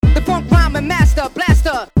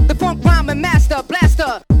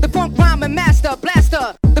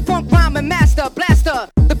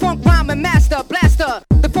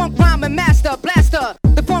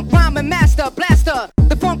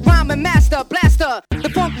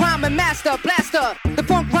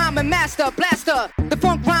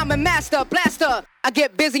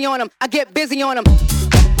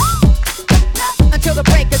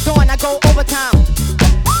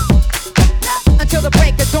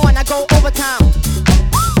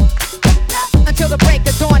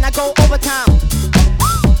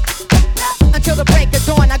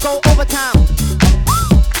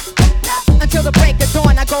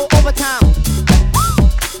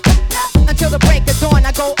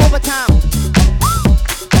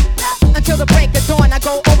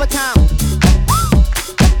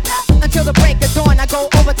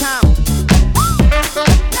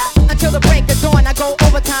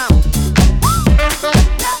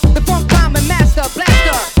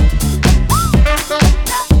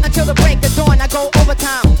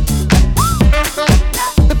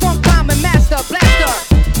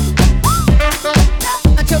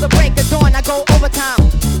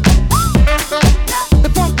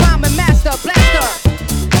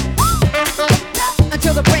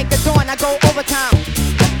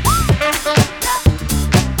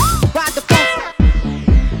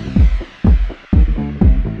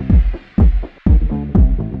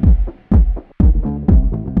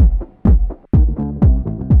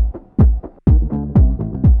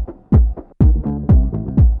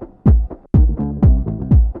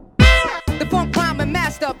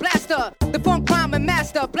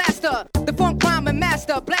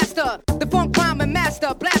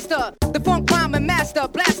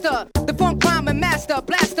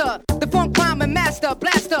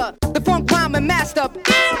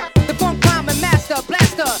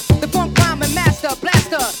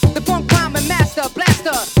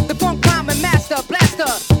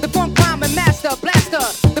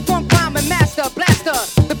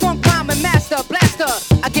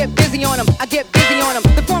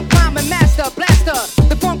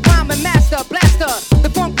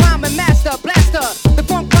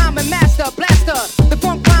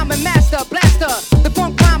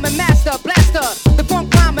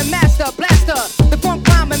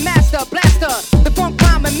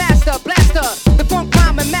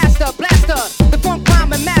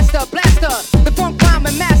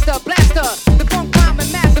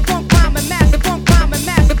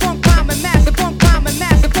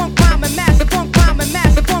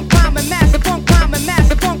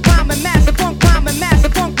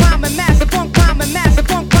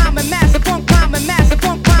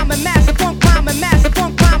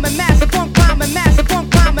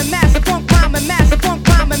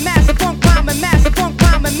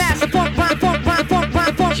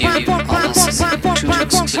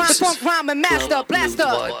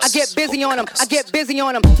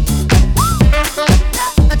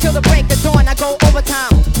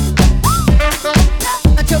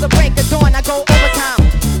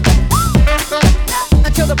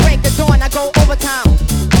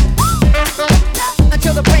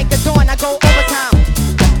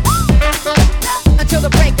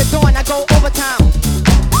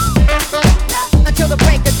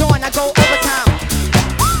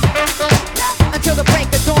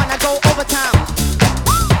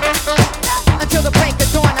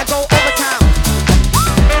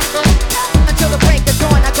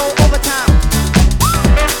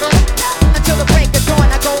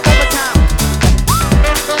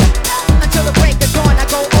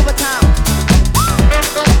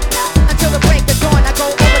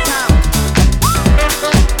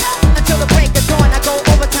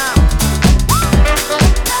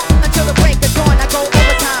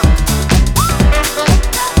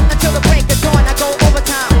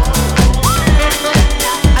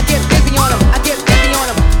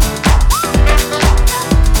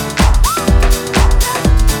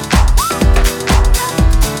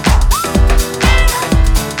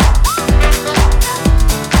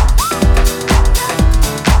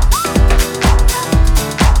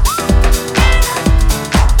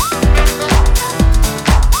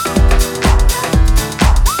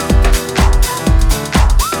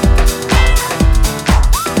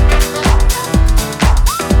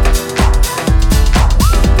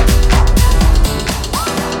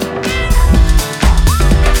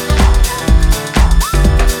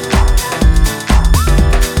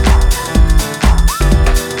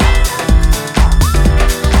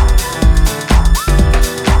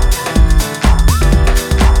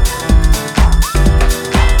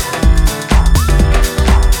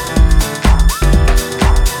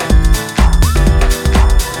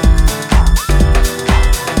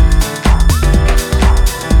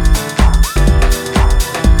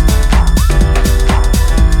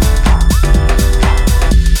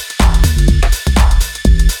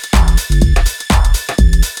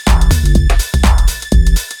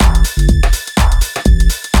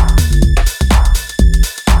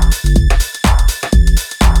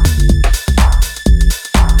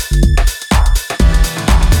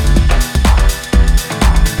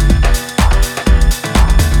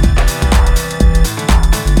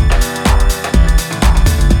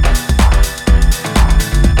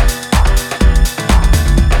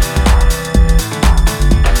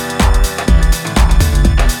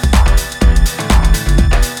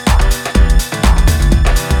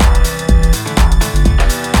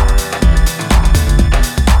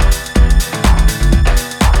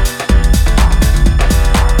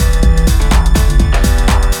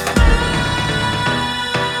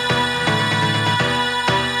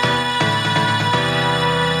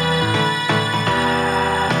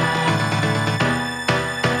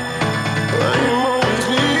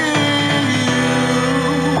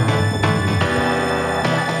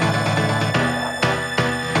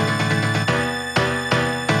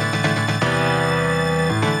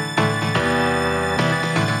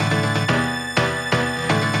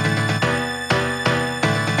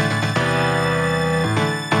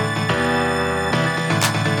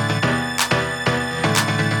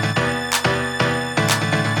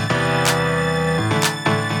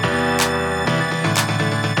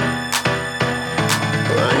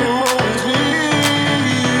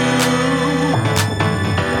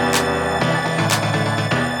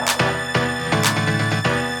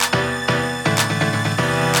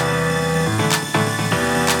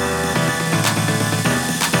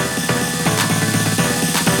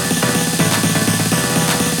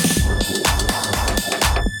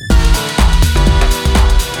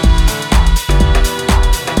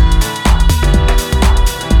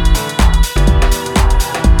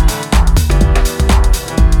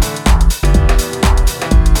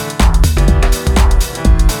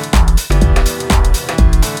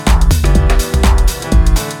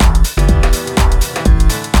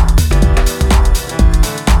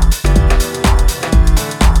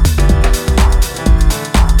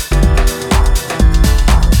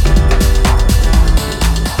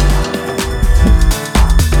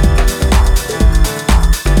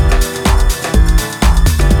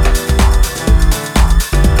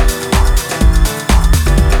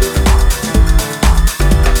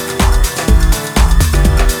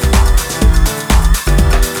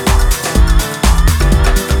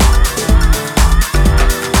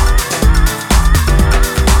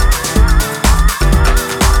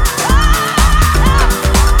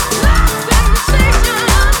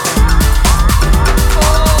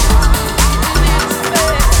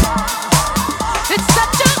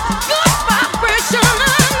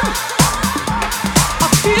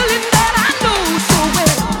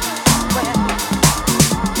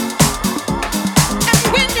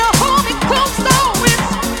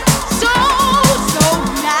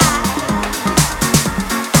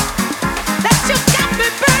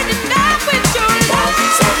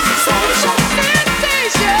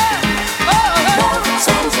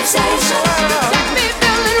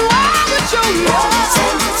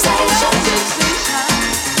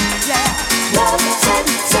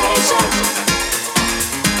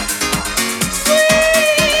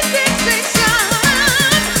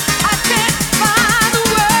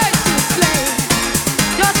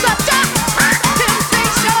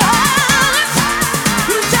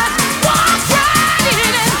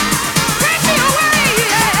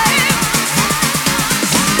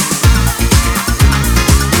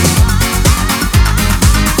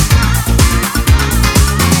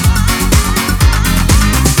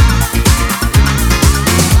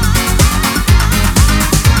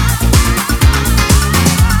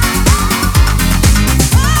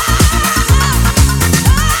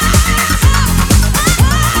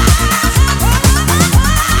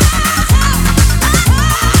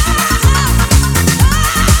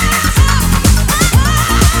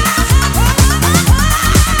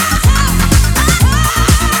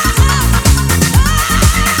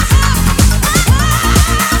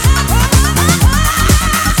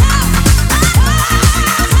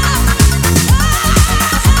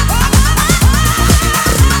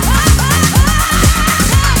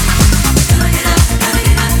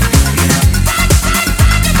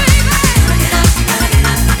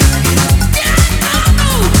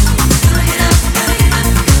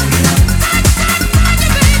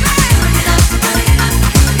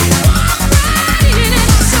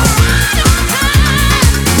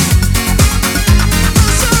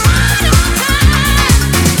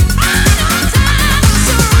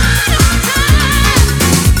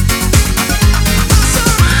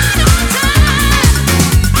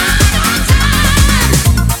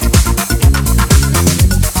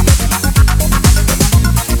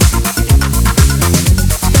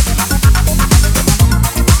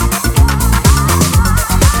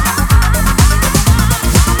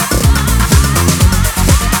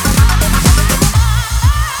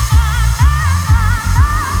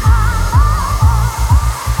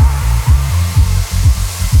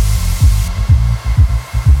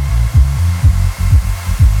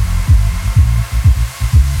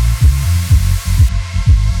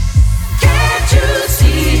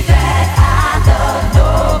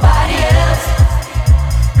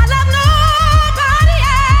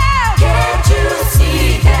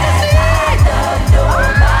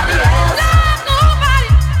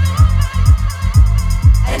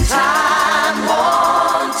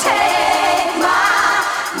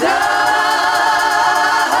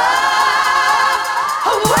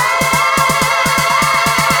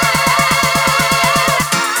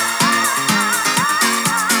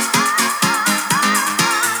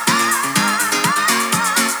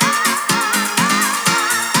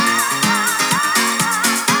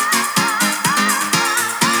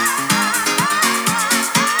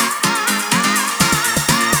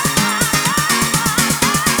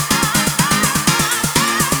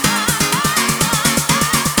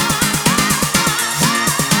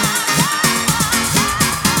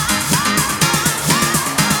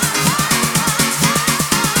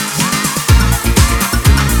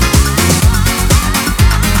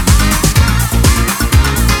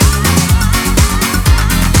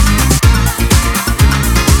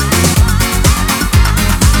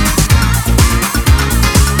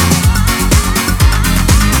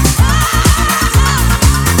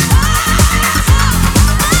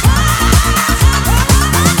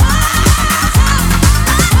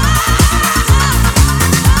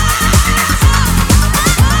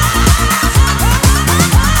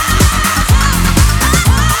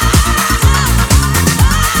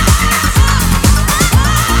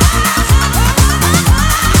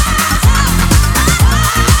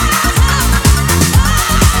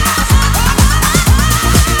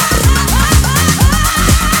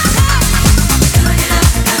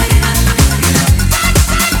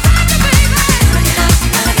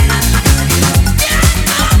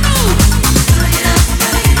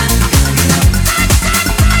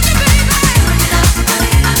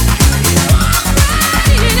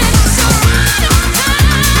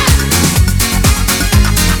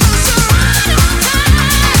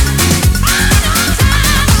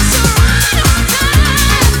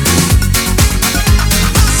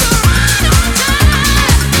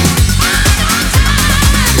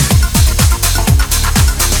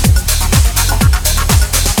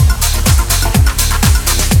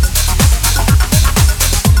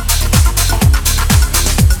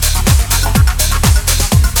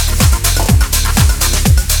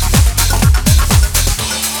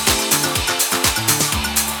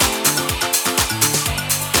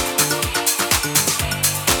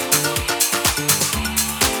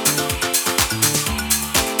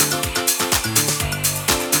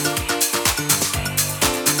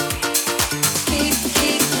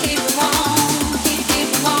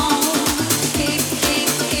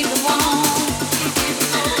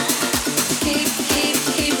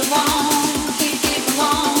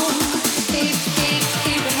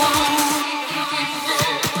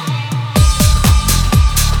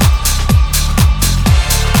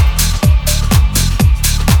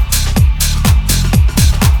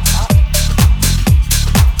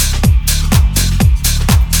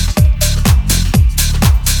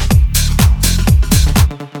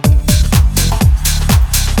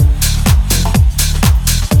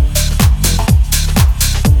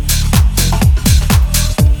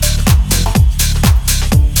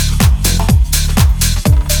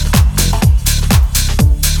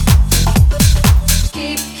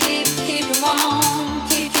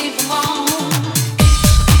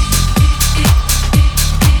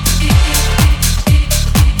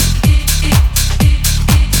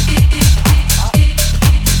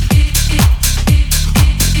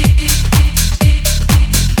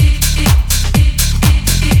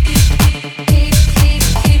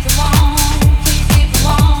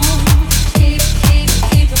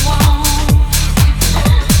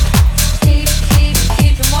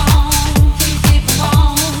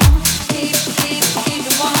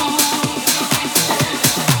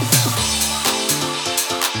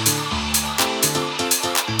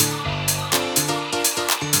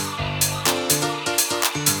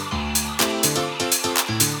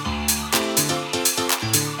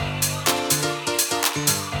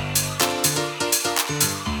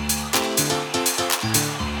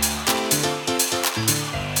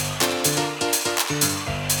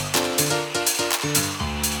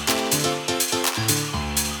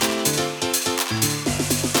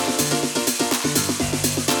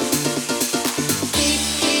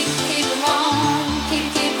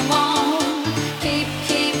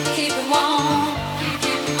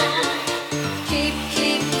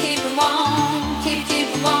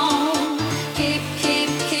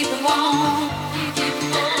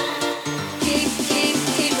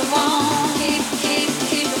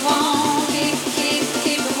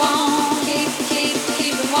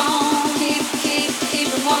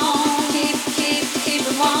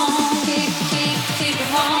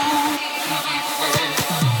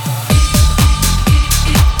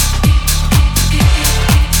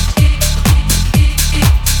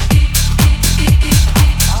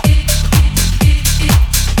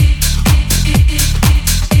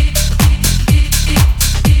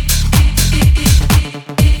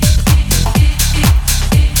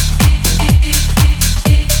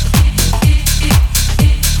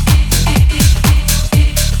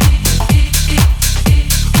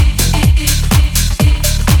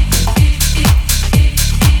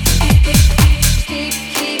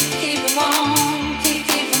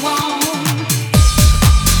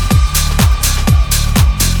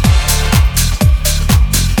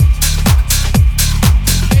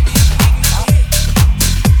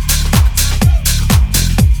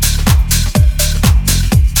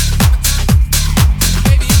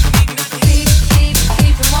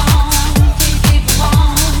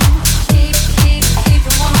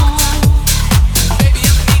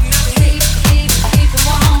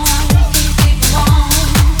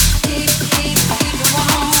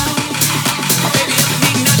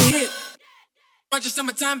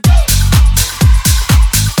summertime.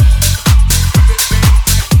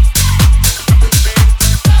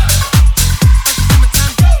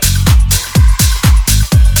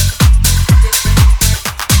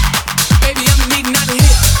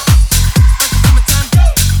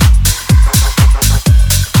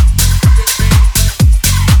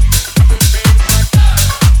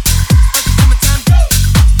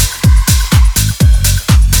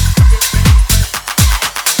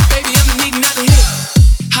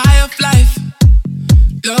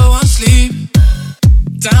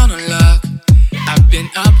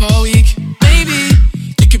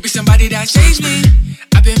 Changed me.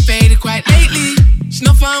 I've been faded quite lately. It's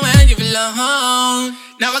no fun when you're alone.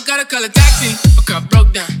 Now I gotta call a taxi. My car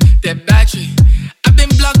broke down, dead battery. I've been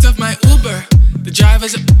blocked off my Uber. The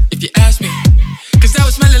driver's up, if you ask me. Cause I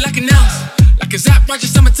was smelling like an ounce, like a Zap Roger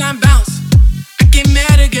summertime bounce. I came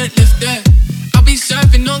mad to get lifted. I'll be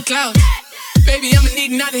surfing on clouds. Baby, I'ma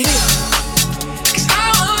need another hit. Cause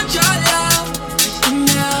I want your love.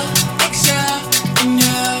 Inhale, exhale,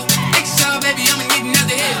 inhale, exhale. Baby, I'ma need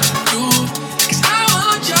another hit.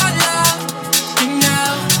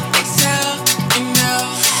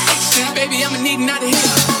 Baby, I'ma need another hit.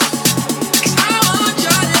 Cause I want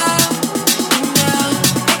your love. Inhale,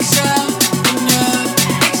 exhale, inhale,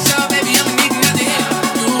 exhale. Baby, I'ma need another hit.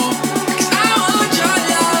 Cause I want your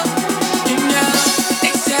love. Inhale,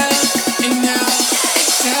 exhale, inhale,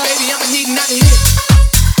 exhale. Baby, I'ma need another hit.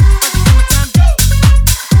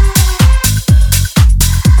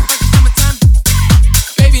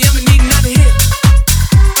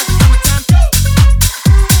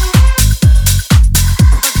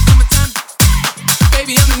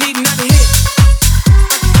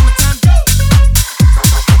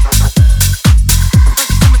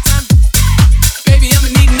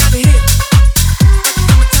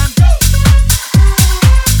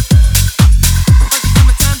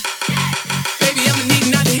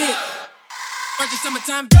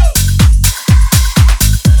 Summertime.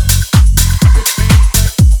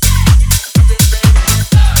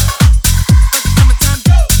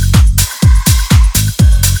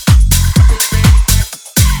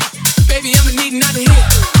 Baby, I'ma need another hit.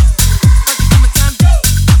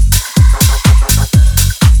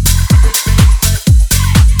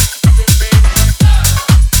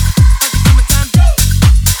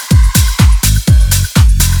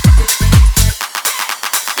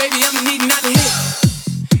 Baby, I'ma need another hit.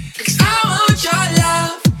 Cause I want your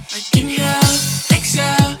love. Like inhale,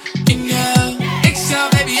 exhale, inhale, exhale.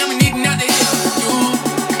 Baby, I'ma need another hit.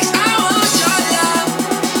 Cause I want your love.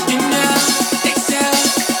 Inhale, exhale,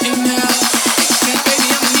 inhale, exhale. Baby,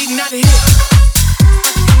 I'ma need another hit.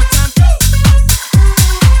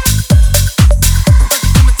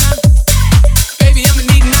 Baby, I'ma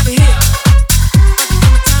need another hit.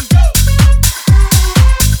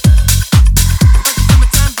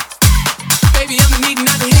 Baby, I'ma need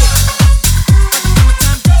another hit.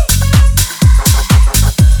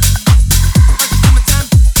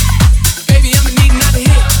 Baby, I'ma need another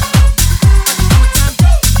hit.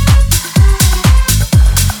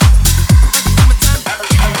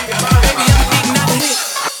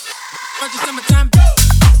 Roger summertime.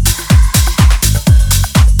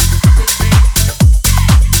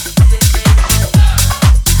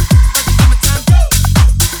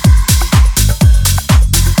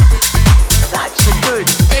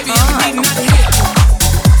 Baby, I'ma need another hit.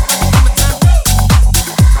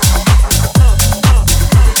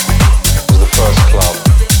 Was the first club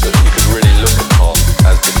that you could really look upon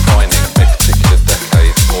as defining a particular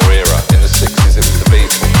decade or era. In the 60s it was the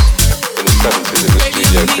Beatles, in the 70s it was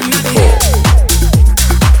Studio 54.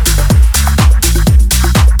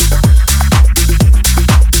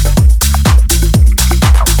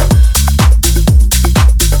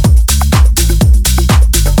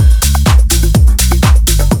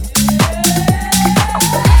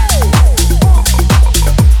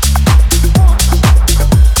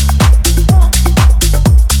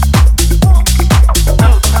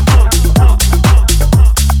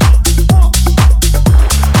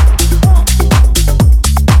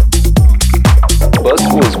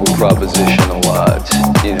 Proposition a lot,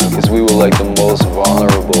 you know, because we were like the most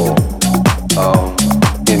vulnerable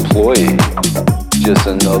employee, just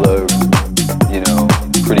another, you know,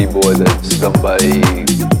 pretty boy that somebody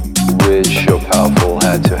rich or powerful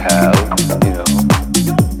had to have, you know,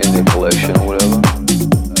 in their collection or whatever.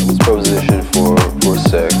 It was proposition for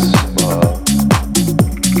sex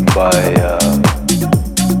by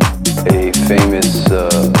a famous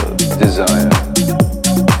designer,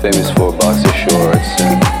 famous for boxer shorts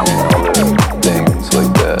and other things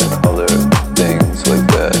like that, other things like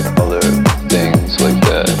that, other things like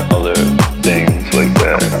that, other things like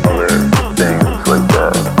that.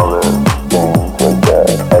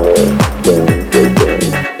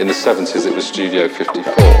 Studio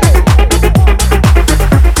 54.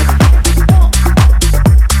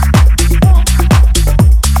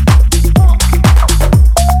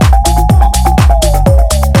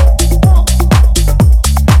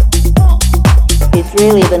 It's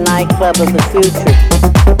really the nightclub of the future.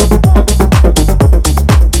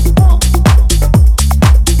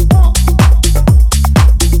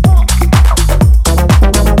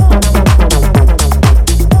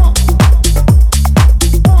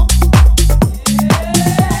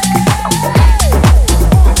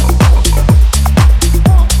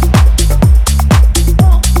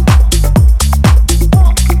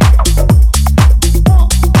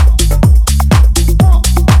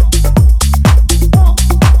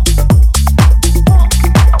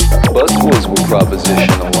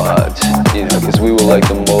 Proposition a lot, you know, because we were like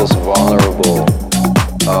the most vulnerable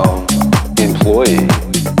employee,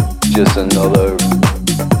 just another,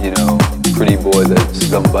 you know, pretty boy that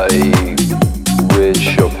somebody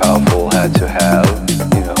rich or powerful had to have,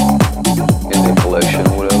 you know, in their collection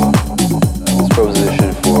or whatever. This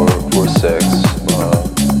proposition for sex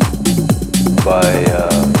by a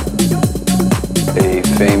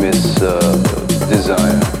famous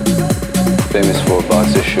designer, famous for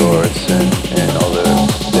boxer shorts and other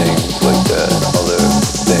things like that, other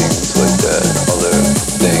things like that, other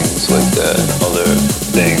things like that, other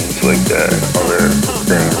things like that, other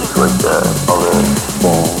things like that, other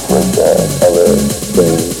things like that, other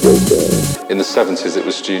things like that. In the 70s it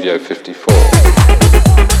was Studio 54.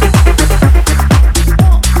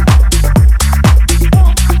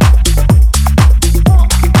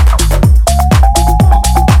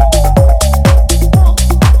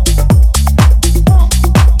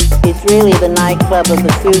 Really the nightclub of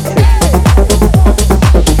the future.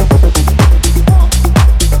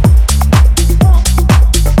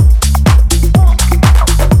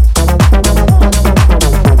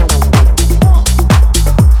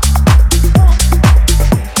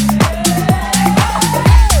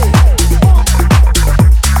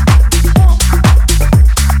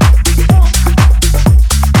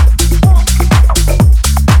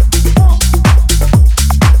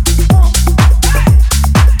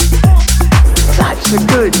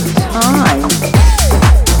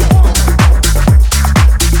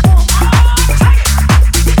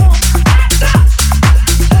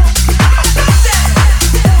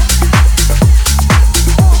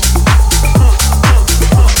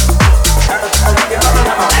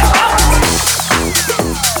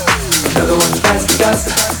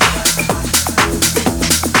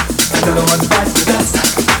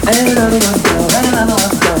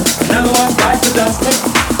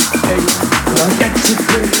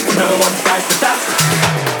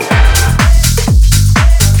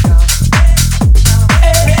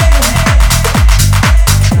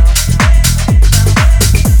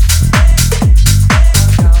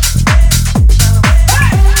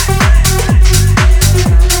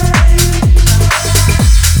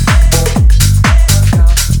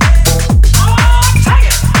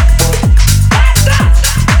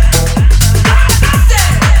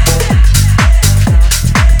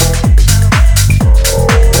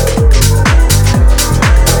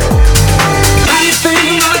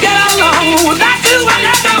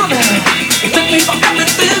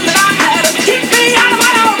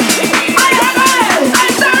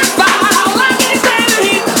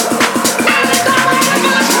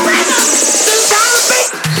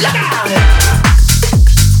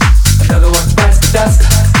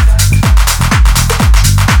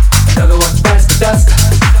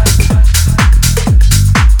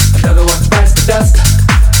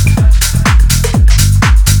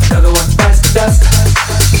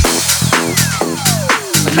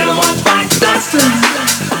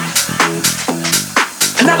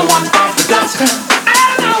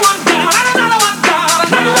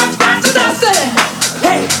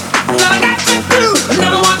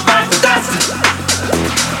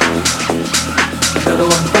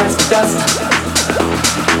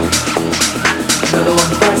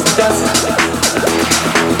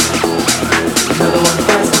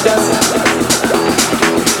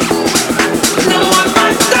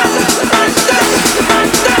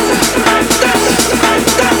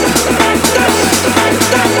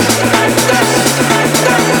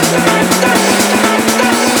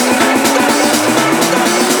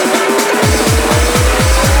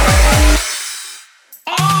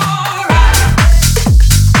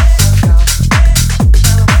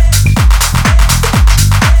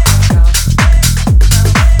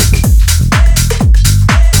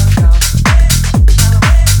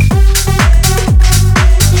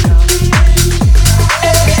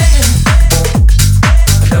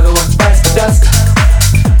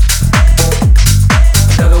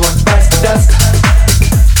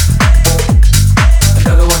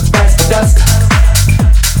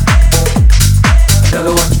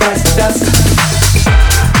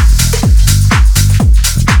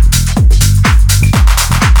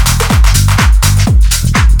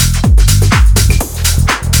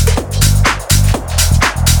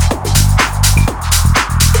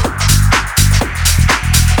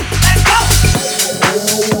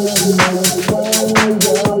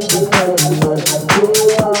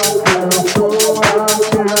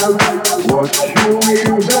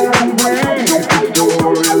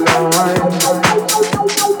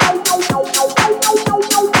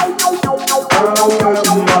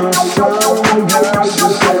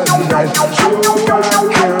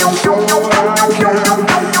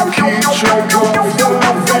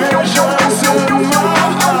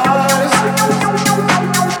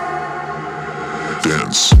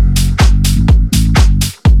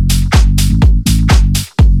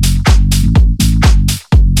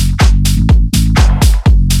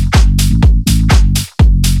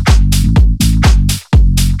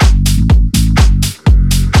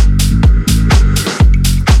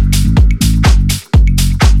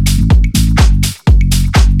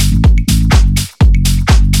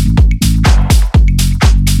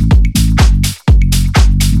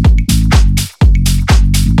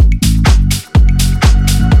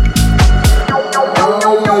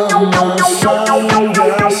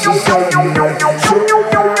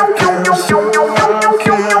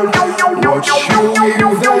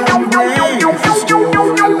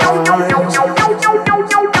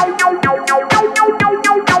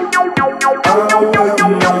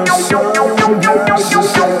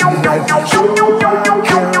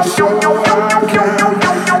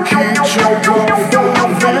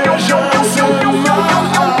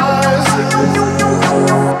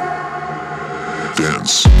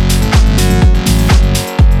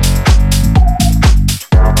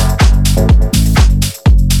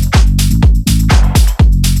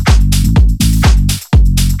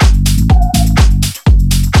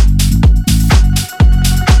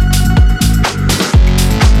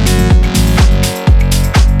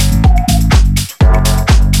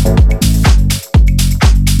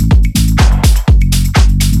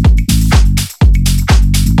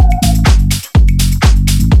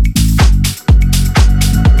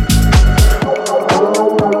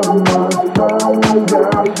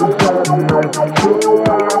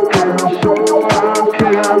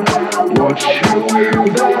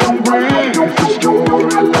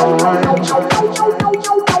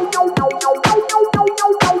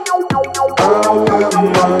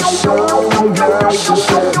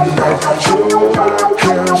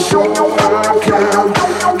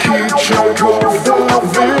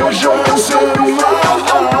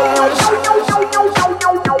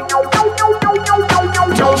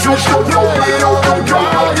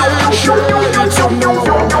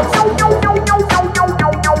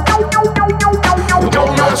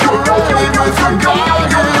 Don't masquerade.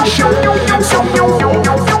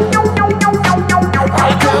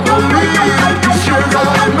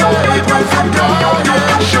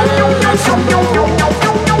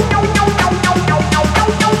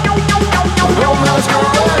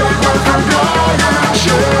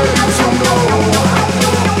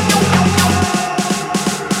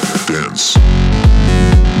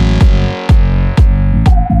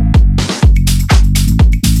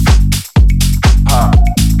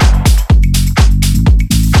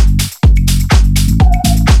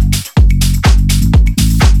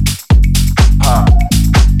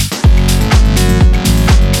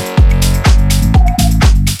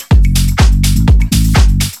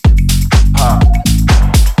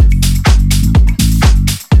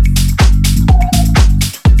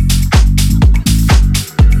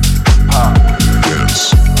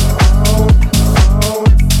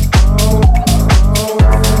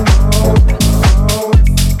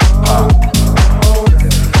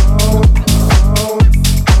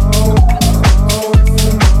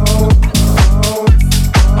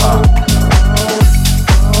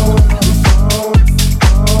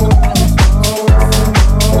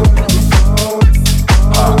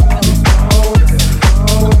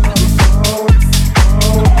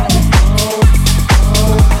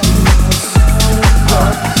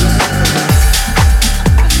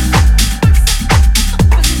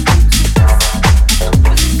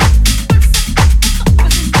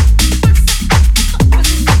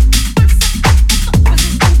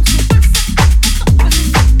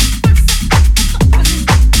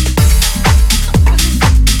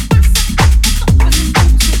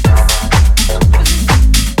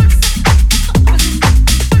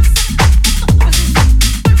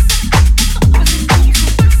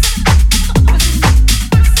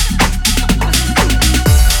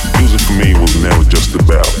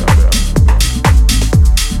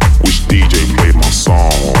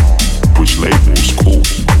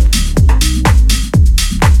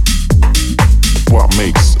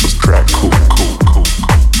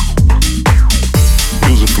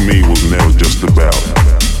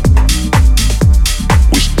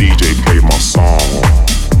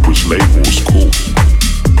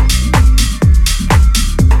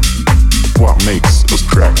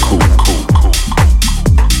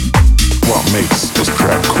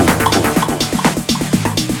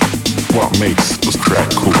 What makes us crack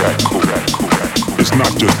cool? It's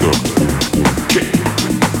not just a kick.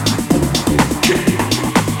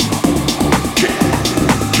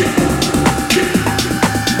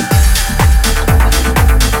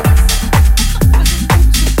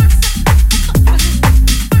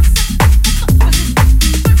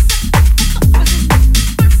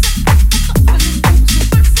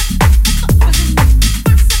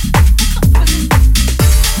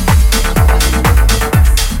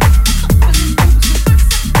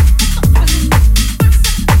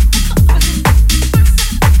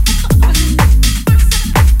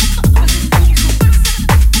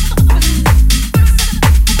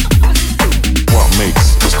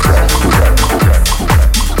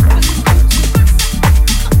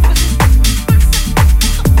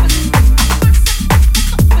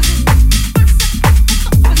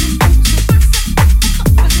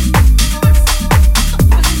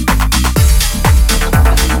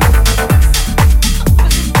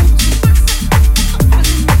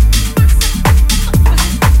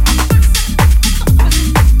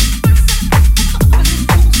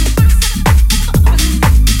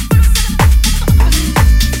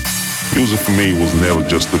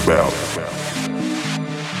 Just about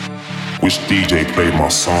which DJ played my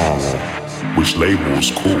song or which label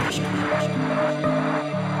was cool.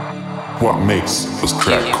 What makes us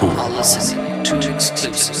crack cool?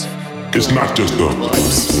 It's not just a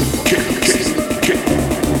kick.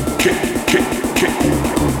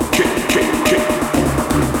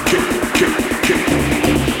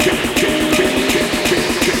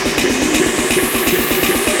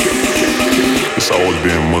 It's always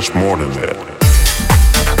been much more than that.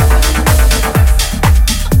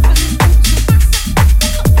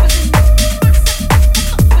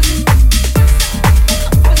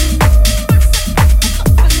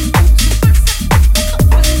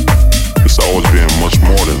 It's always been much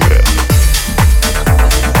more than that.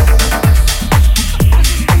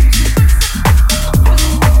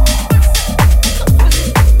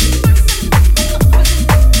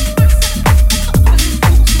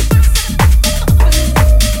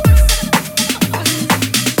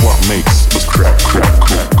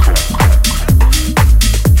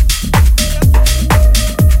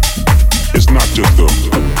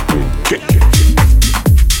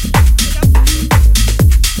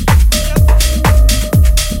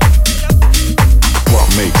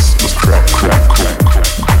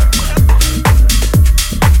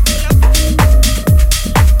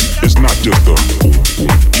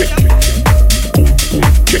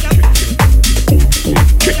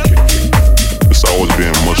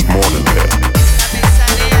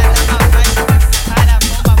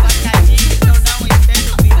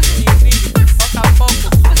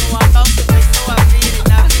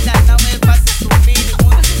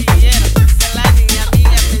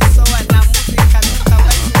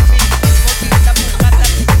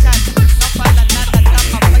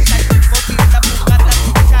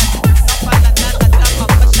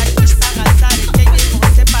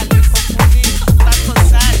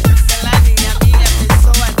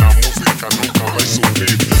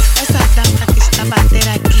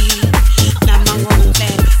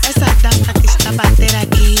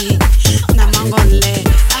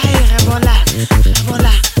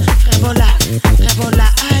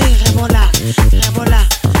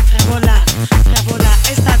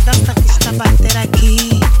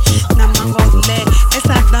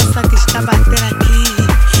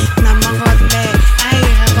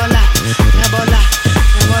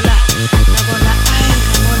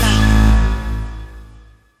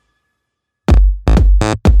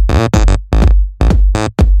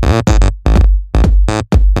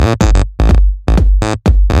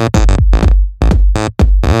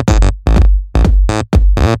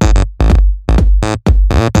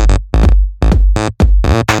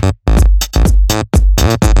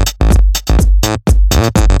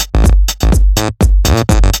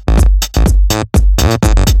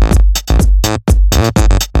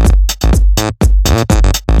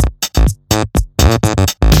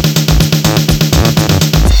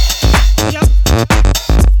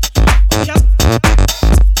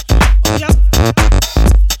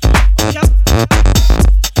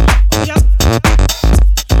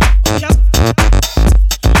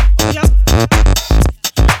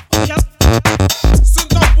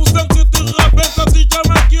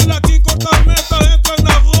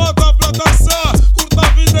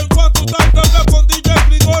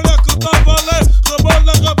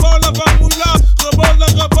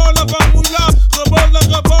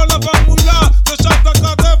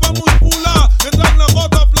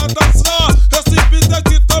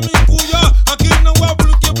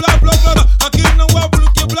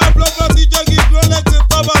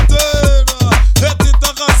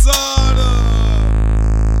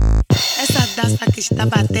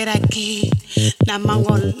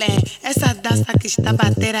 la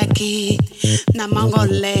bater aquí, na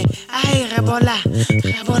mangole, ay rebola,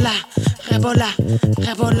 rebola, rebola,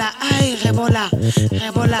 rebola, ay rebola,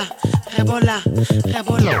 rebola, rebola,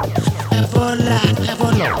 rebola, rebola,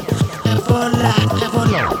 rebola, rebola,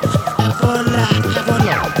 rebola, rebola, rebola.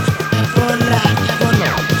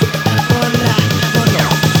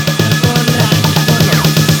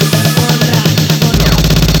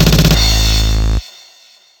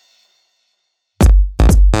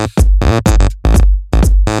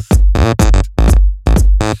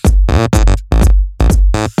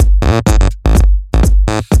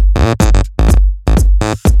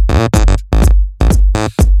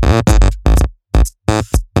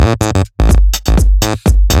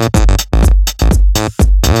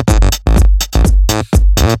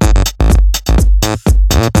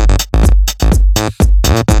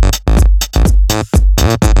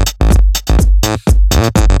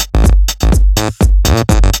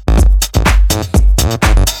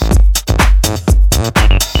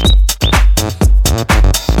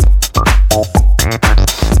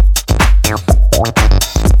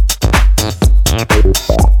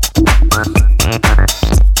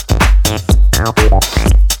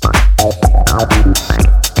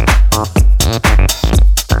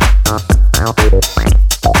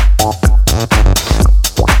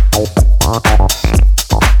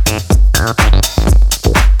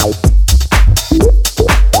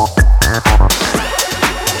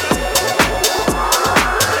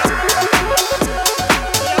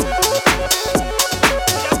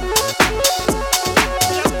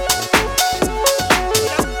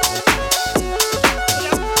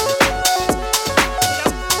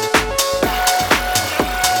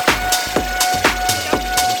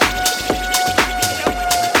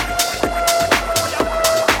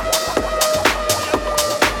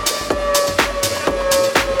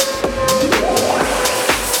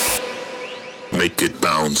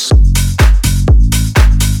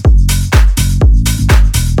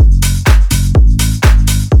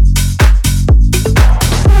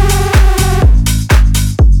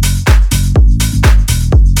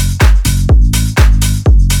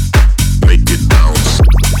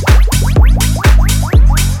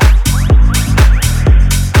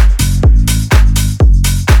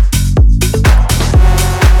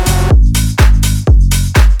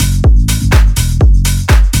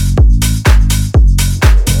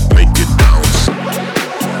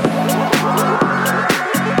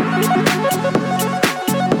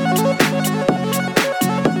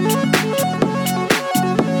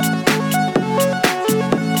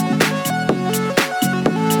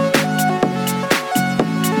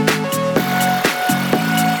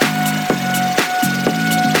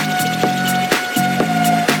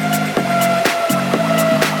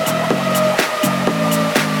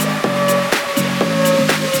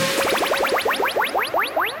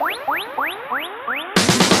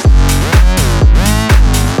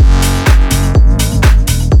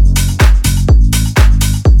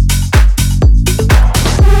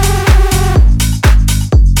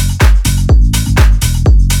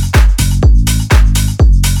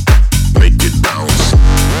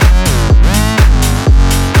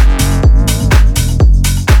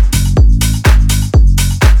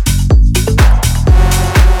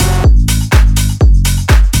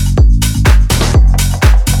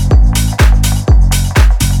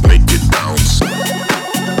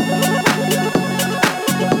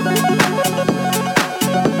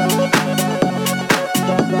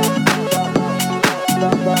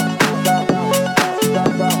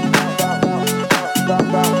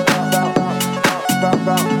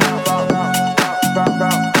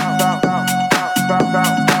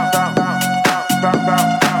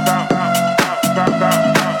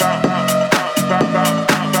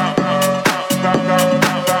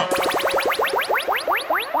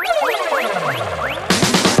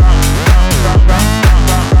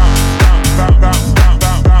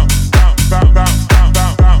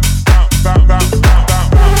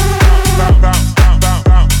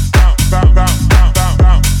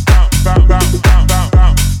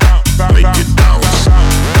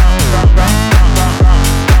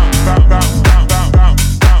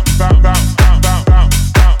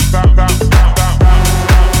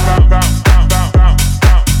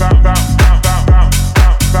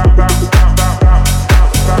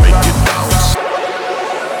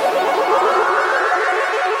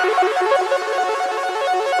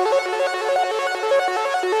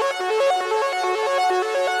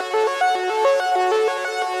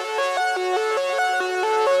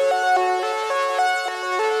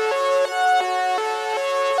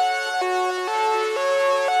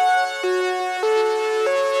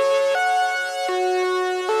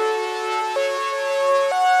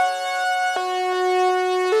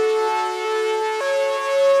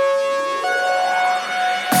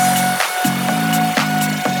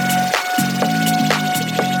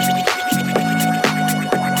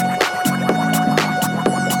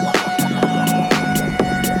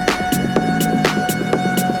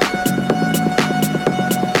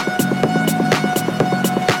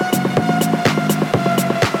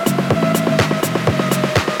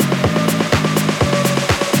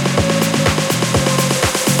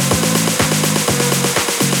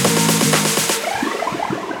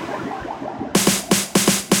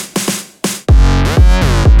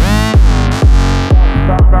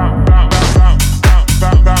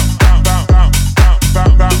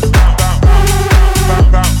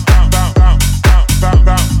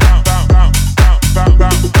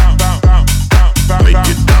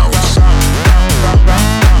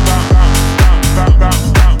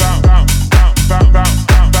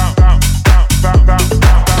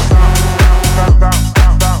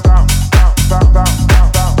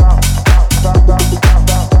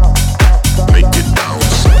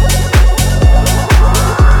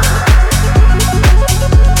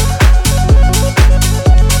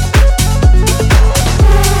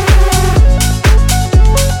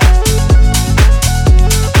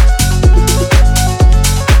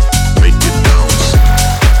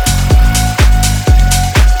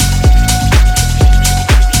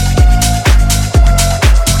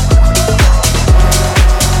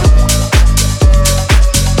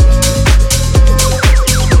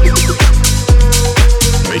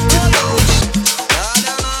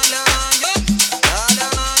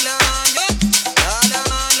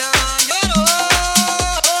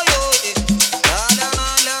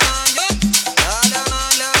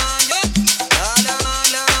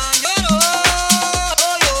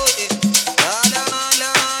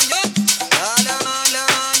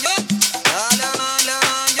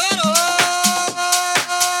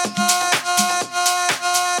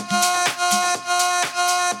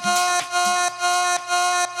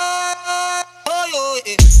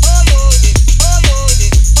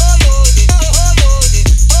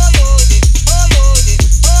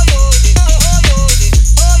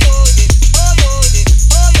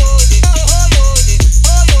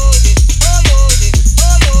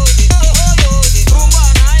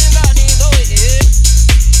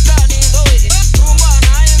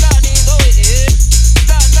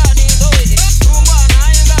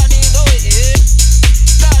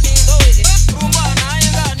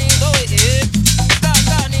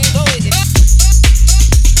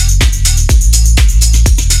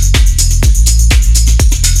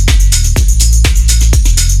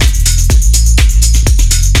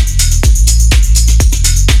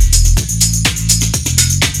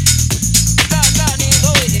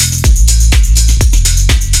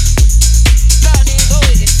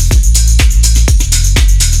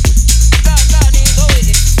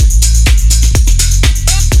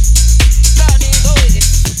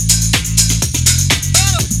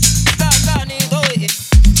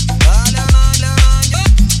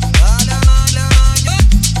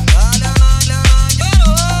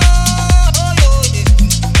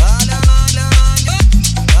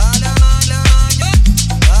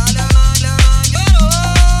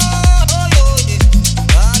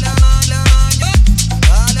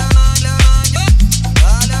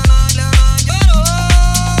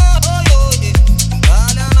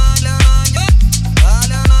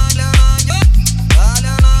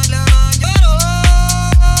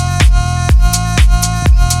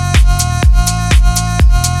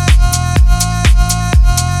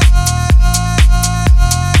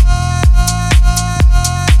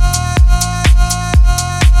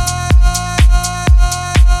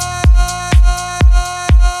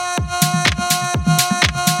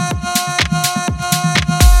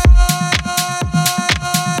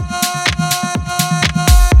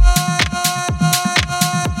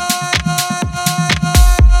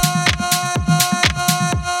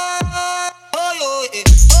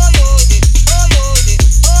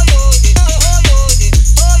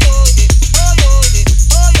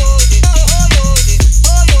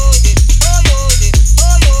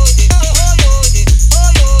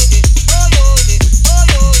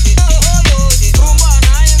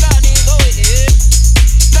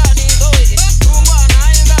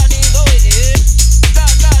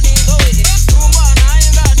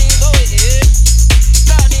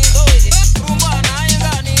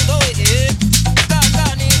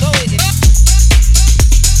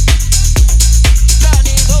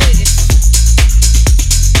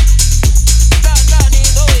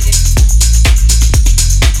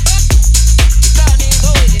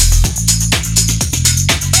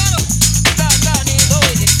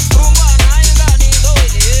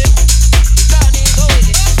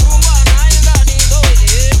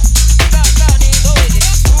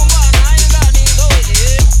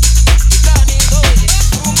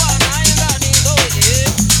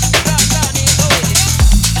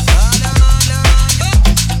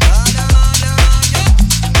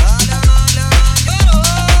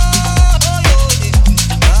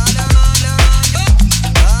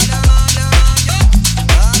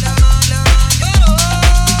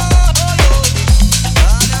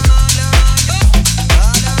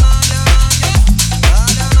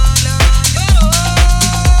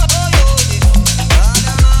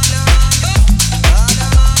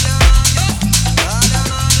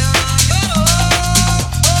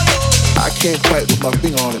 can't quite put my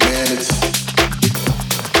finger on it, man. It's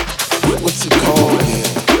what's it called again?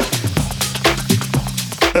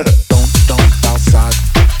 Don't outside.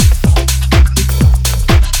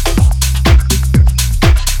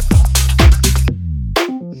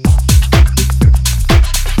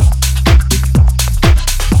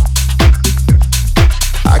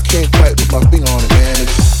 I can't quite put my finger on it, man.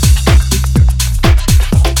 It's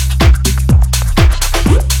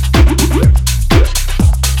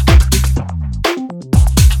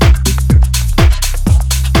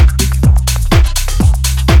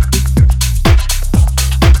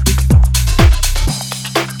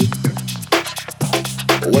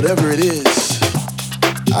whatever it is,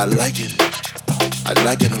 I like it. I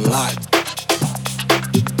like it a lot.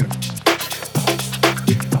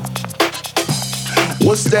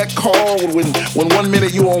 What's that called when 1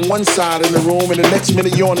 minute you're on one side in the room and the next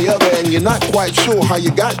minute you're on the other and you're not quite sure how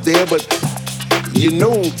you got there, but you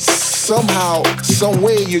know somehow, some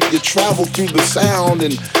way you travel through the sound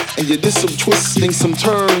and you did some twisting, some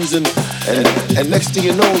turns and next thing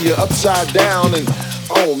you know you're upside down and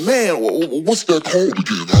oh man, what's that called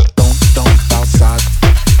again? Don't outside.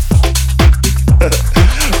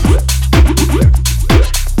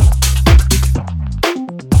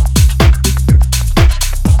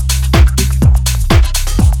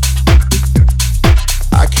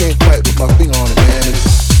 I can't quite put my finger on it, man.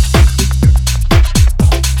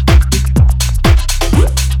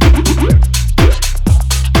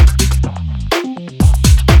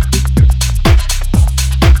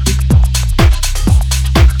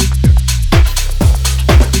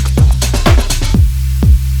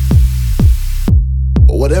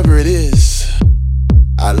 Whatever it is,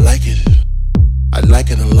 I like it. I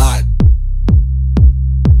like it a lot.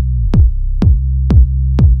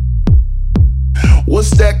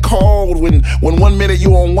 What's that called when 1 minute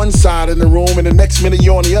you're on one side in the room and the next minute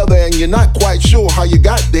you're on the other and you're not quite sure how you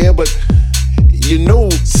got there, but you know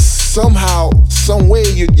somehow, some way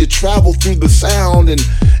you travel through the sound and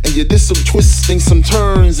you did some twisting, some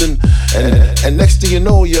turns and next thing you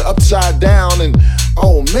know you're upside down and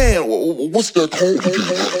oh man, what's that called again?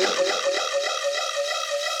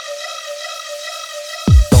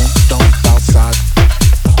 Don't outside.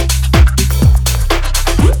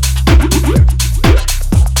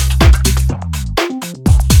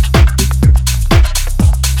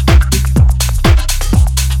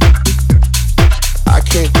 I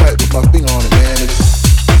can't quite put my finger on it, man.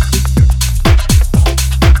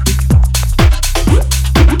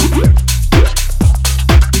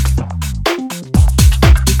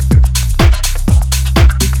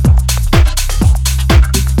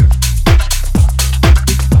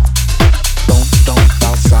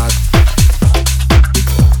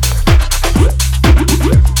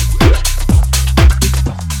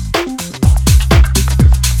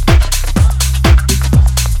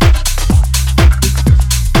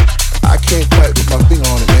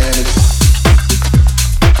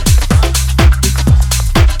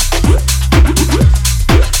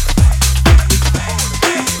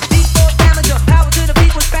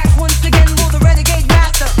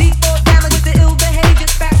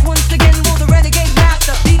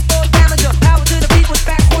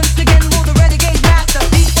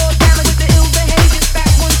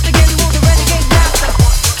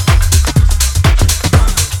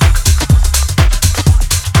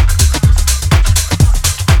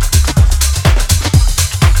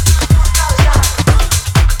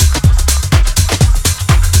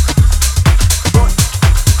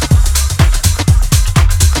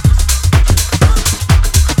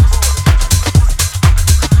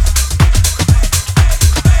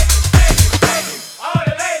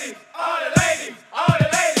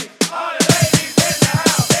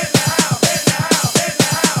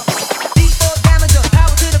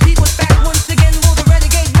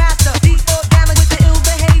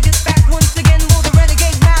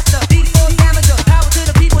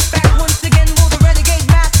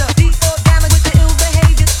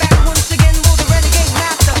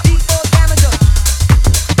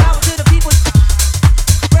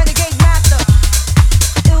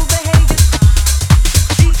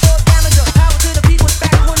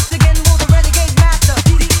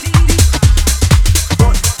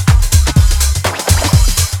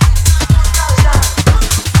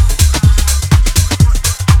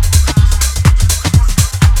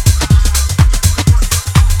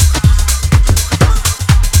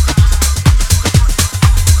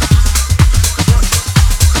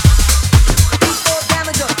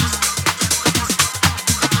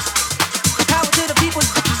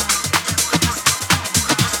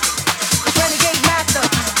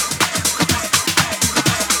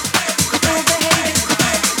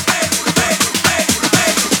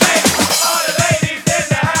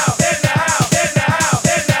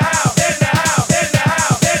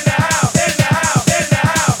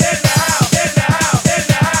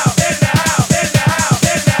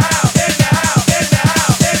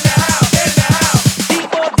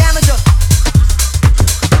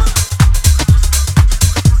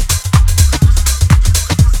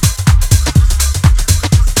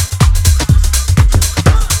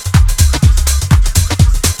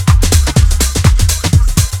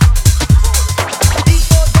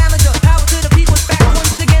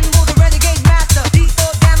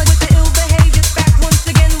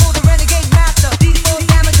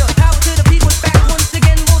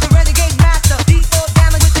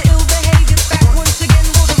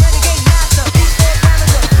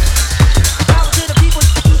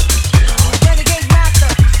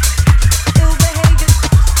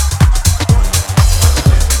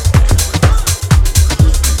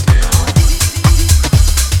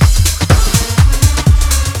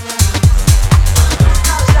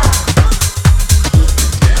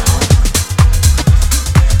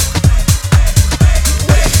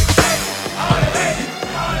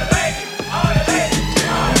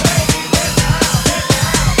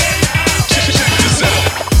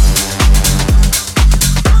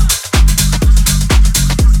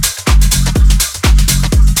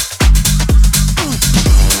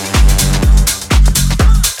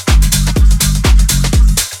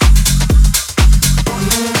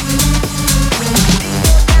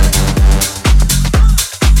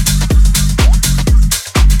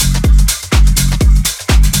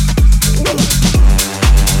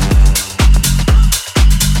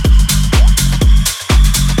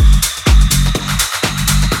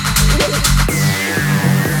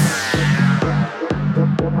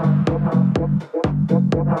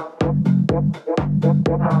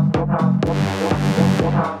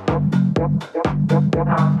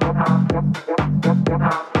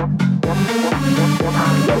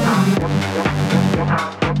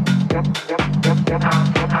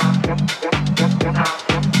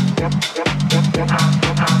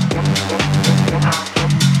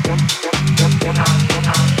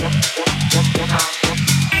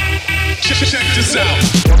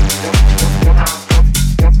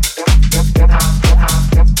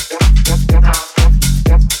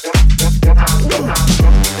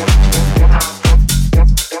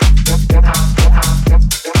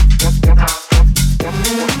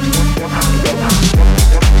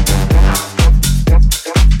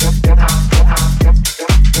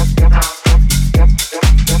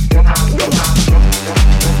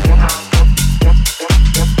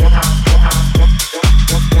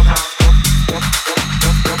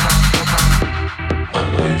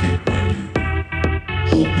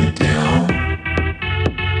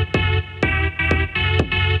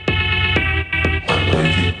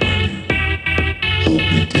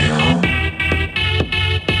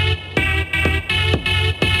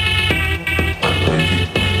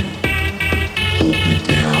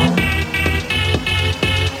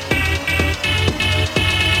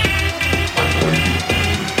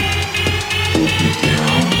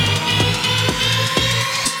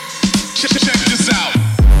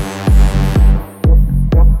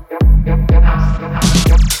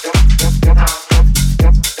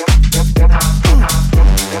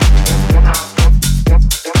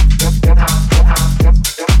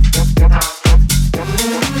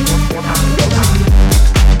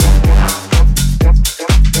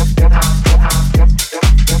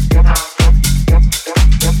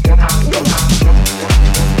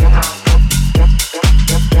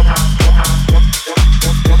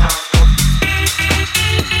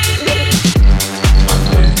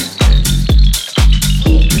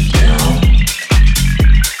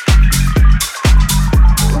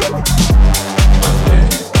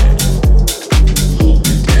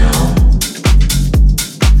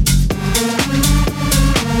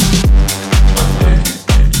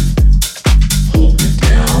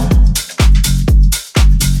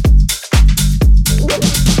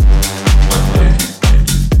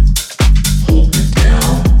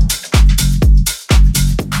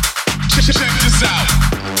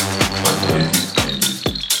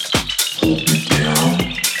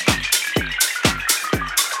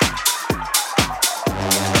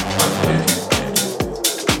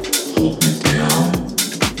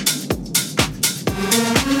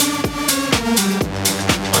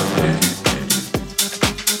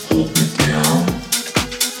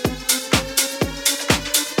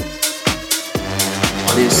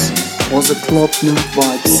 This was a Club New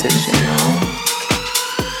Vibe session.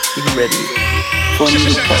 Be ready for a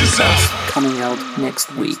new podcast coming out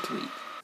next week.